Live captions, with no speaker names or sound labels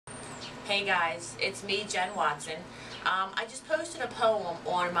Hey guys, it's me, Jen Watson. I just posted a poem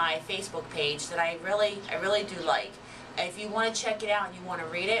on my Facebook page that I really do like. If you want to check it out and you want to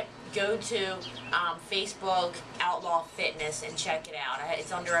read it, go to Facebook Outlaw Fitness and check it out.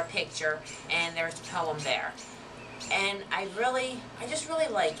 It's under a picture and there's a poem there. And I just really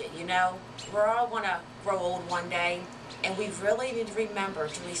like it, you know. We're all going to grow old one day, and we really need to remember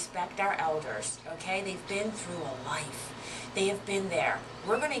to respect our elders, okay? They've been through a life. They have been there.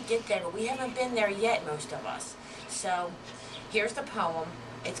 We're going to get there, but we haven't been there yet, most of us. So, here's the poem.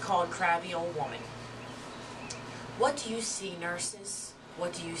 It's called Crabby Old Woman. What do you see, nurses?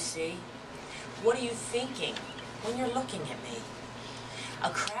 What do you see? What are you thinking when you're looking at me? A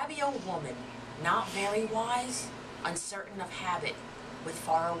crabby old woman, not very wise, uncertain of habit, with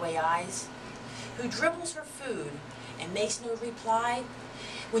faraway eyes, who dribbles her food and makes no reply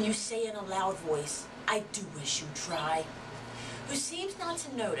when you say in a loud voice, I do wish you'd try, who seems not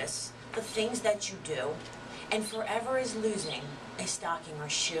to notice the things that you do and forever is losing a stocking or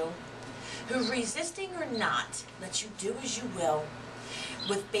shoe, who resisting or not lets you do as you will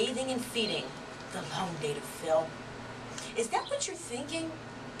with bathing and feeding the long day to fill. Is that what you're thinking?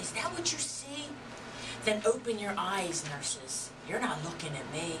 Is that what you see? Then open your eyes, nurses. You're not looking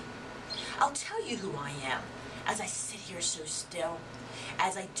at me. I'll tell you who I am as I sit here so still,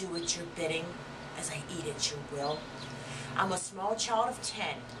 as I do at your bidding, as I eat at your will. I'm a small child of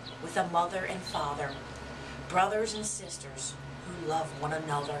 10 with a mother and father, brothers and sisters who love one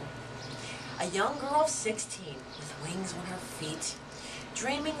another. A young girl of 16 with wings on her feet,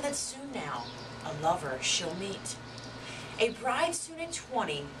 dreaming that soon now a lover she'll meet. A bride soon at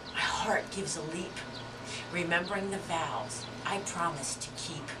 20, my heart gives a leap, remembering the vows I promised to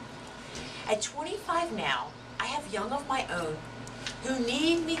keep. At 25 now, I have young of my own who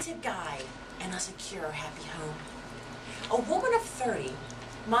need me to guide in a secure, happy home. A woman of 30,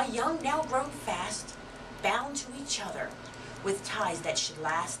 my young now grown fast, bound to each other with ties that should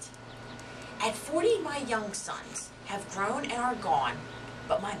last. At 40, my young sons have grown and are gone,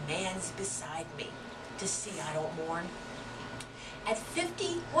 but my man's beside me to see I don't mourn. At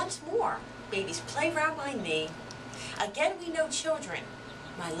 50, once more, babies play round my knee. Again we know children,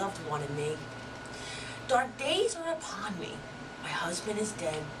 my loved one and me. Dark days are upon me, my husband is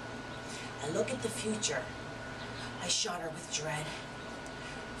dead. I look at the future, I shudder with dread.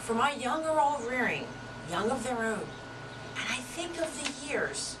 For my young are all rearing, young of their own, and I think of the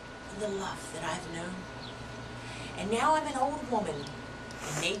years and the love that I've known. And now I'm an old woman,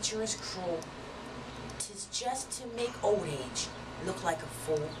 and nature is cruel. 'Tis just to make old age look like a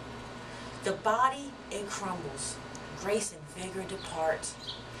fool. The body, it crumbles, grace and vigor depart.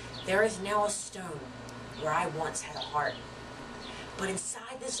 There is now a stone where I once had a heart. But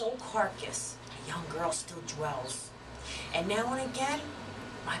inside this old carcass, a young girl still dwells. And now and again,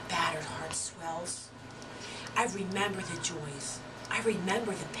 my battered heart swells. I remember the joys, I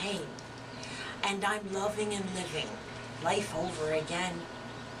remember the pain, and I'm loving and living life over again.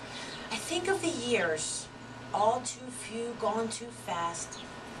 I think of the years, all too few, gone too fast,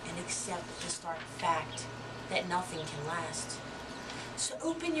 and accept the stark fact that nothing can last. So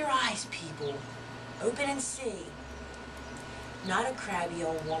open your eyes, people, open and see. Not a crabby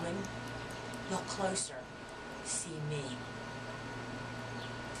old woman, look closer, see me.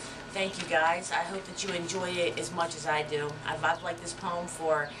 Thank you guys. I hope that you enjoy it as much as I do. I've liked this poem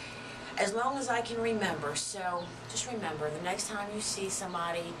for as long as I can remember. So just remember, the next time you see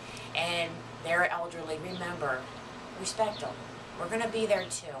somebody and they're elderly, remember, respect them. We're going to be there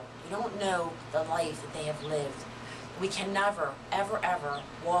too. We don't know the life that they have lived. We can never, ever, ever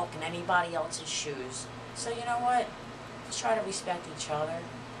walk in anybody else's shoes. So you know what? Just try to respect each other.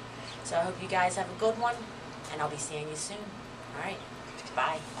 So I hope you guys have a good one, and I'll be seeing you soon. All right?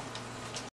 Bye.